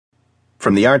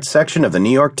From the arts section of the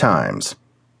New York Times,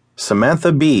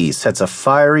 Samantha B. sets a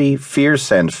fiery,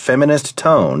 fierce, and feminist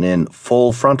tone in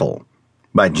Full Frontal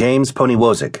by James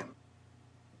Poniewozik.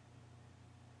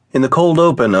 In the cold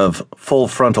open of Full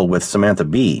Frontal with Samantha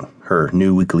B., her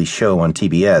new weekly show on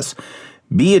TBS,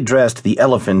 B. addressed the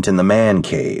elephant in the man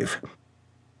cave.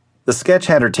 The sketch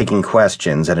had her taking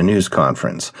questions at a news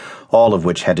conference, all of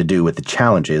which had to do with the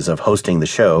challenges of hosting the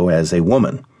show as a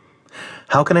woman.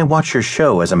 "How can I watch your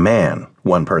show as a man?"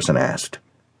 one person asked.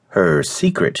 Her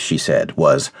secret, she said,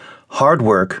 was hard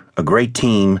work, a great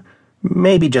team,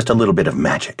 maybe just a little bit of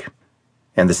magic.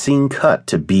 And the scene cut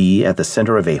to B at the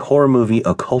center of a horror movie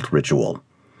occult ritual.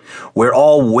 "We're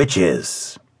all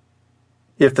witches."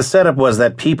 If the setup was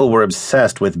that people were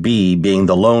obsessed with B being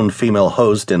the lone female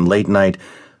host in late night,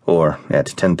 or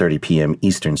at 10:30 p.m.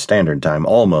 Eastern Standard Time,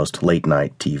 almost late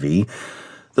night TV,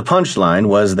 the punchline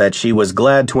was that she was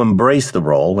glad to embrace the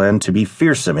role and to be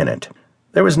fearsome in it.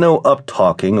 There was no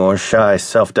up-talking or shy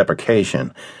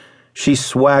self-deprecation. She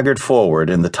swaggered forward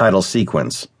in the title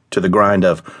sequence to the grind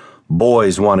of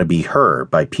Boys Want to Be Her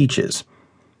by Peaches.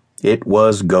 It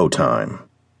was go time.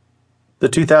 The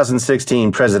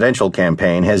 2016 presidential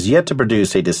campaign has yet to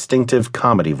produce a distinctive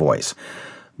comedy voice,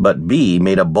 but B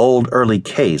made a bold early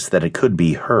case that it could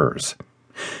be hers.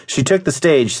 She took the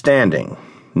stage standing,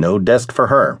 no desk for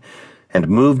her, and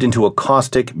moved into a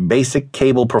caustic, basic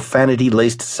cable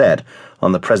profanity-laced set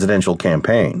on the presidential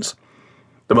campaigns.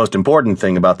 The most important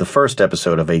thing about the first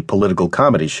episode of a political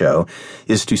comedy show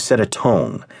is to set a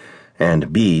tone,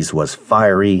 and B's was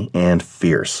fiery and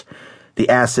fierce. The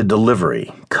acid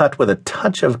delivery, cut with a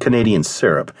touch of Canadian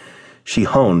syrup, she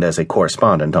honed as a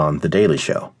correspondent on The Daily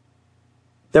Show.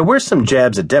 There were some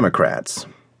jabs at Democrats.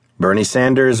 Bernie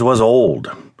Sanders was old.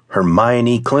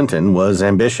 Hermione Clinton was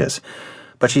ambitious,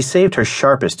 but she saved her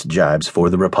sharpest jibes for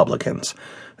the Republicans,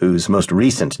 whose most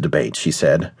recent debate, she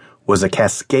said, was a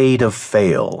cascade of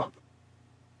fail.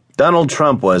 Donald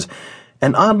Trump was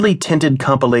an oddly tinted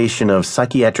compilation of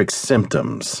psychiatric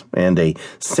symptoms and a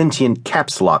sentient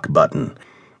caps lock button,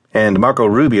 and Marco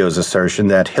Rubio's assertion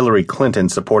that Hillary Clinton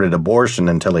supported abortion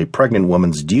until a pregnant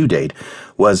woman's due date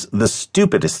was the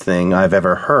stupidest thing I've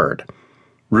ever heard.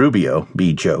 Rubio,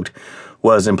 B joked,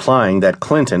 was implying that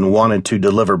Clinton wanted to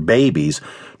deliver babies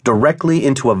directly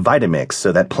into a Vitamix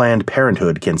so that Planned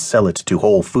Parenthood can sell it to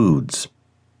Whole Foods.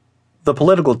 The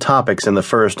political topics in the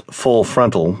first Full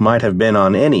Frontal might have been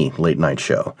on any late-night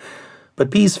show, but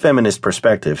B's feminist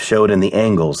perspective showed in the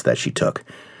angles that she took.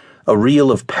 A reel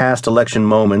of past election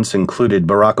moments included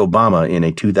Barack Obama in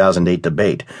a 2008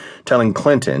 debate, telling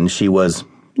Clinton she was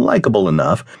likable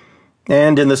enough,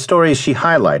 and in the stories she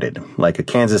highlighted, like a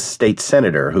Kansas state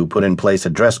senator who put in place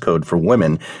a dress code for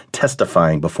women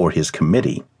testifying before his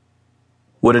committee.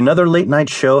 Would another late-night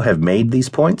show have made these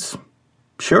points?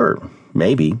 Sure,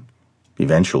 maybe,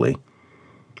 eventually.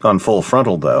 On Full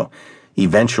Frontal, though,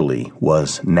 eventually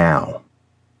was now.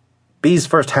 B's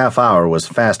first half hour was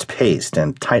fast-paced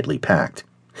and tightly packed.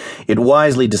 It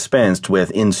wisely dispensed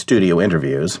with in-studio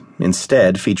interviews,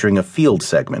 instead featuring a field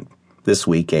segment. This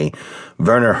week, a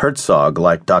Werner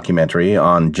Herzog-like documentary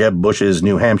on Jeb Bush's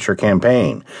New Hampshire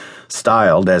campaign,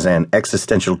 styled as an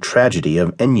existential tragedy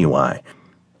of ennui.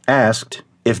 Asked,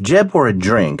 if Jeb were a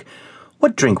drink,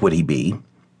 what drink would he be?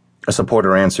 A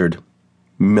supporter answered,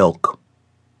 milk.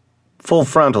 Full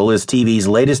Frontal is TV's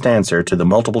latest answer to the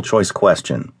multiple-choice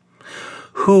question.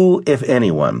 Who, if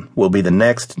anyone, will be the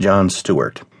next Jon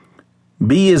Stewart?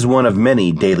 B is one of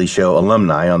many Daily Show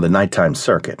alumni on the nighttime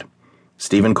circuit.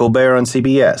 Stephen Colbert on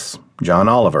CBS, John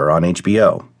Oliver on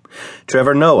HBO,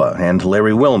 Trevor Noah and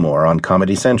Larry Wilmore on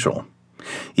Comedy Central.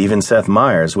 Even Seth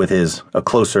Meyers, with his A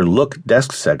Closer Look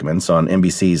desk segments on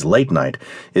NBC's Late Night,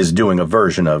 is doing a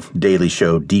version of Daily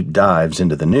Show deep dives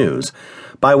into the news,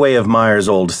 by way of Meyers'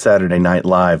 old Saturday Night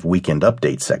Live weekend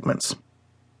update segments.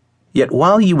 Yet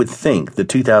while you would think the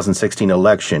 2016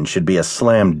 election should be a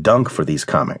slam dunk for these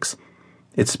comics,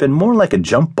 it's been more like a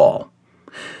jump ball.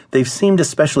 They've seemed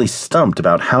especially stumped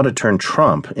about how to turn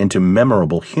Trump into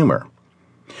memorable humor.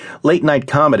 Late-night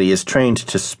comedy is trained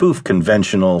to spoof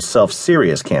conventional,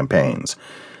 self-serious campaigns.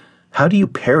 How do you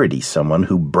parody someone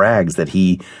who brags that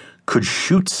he could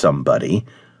shoot somebody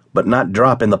but not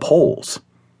drop in the polls?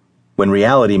 When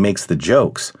reality makes the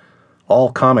jokes,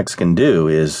 all comics can do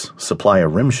is supply a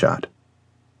rim shot.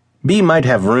 B might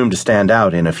have room to stand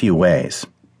out in a few ways.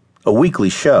 A weekly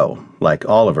show, like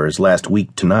Oliver's Last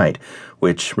Week Tonight,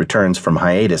 which returns from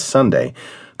hiatus Sunday,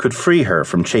 could free her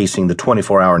from chasing the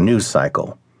 24-hour news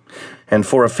cycle. And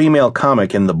for a female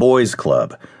comic in the Boys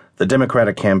Club, the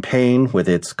Democratic campaign, with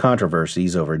its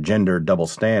controversies over gender double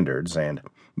standards and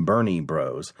Bernie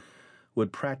bros,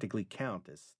 would practically count as